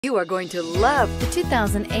You are going to love the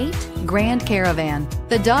 2008 Grand Caravan.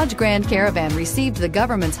 The Dodge Grand Caravan received the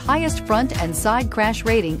government's highest front and side crash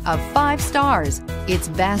rating of 5 stars. Its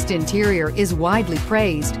vast interior is widely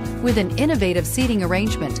praised, with an innovative seating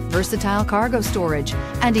arrangement, versatile cargo storage,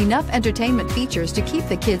 and enough entertainment features to keep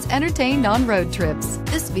the kids entertained on road trips.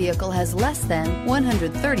 This vehicle has less than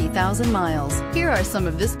 130,000 miles. Here are some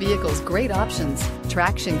of this vehicle's great options: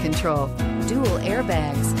 traction control, dual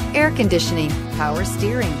airbags, air conditioning, power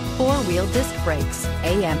steering, 4-wheel disc brakes,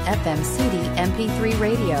 AM/FM CD MP3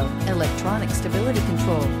 radio, electronic stability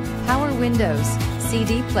control, power windows,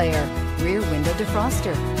 CD player, rear window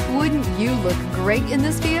defroster. Wouldn't you look great in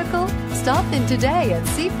this vehicle? Stop in today and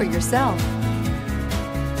see for yourself.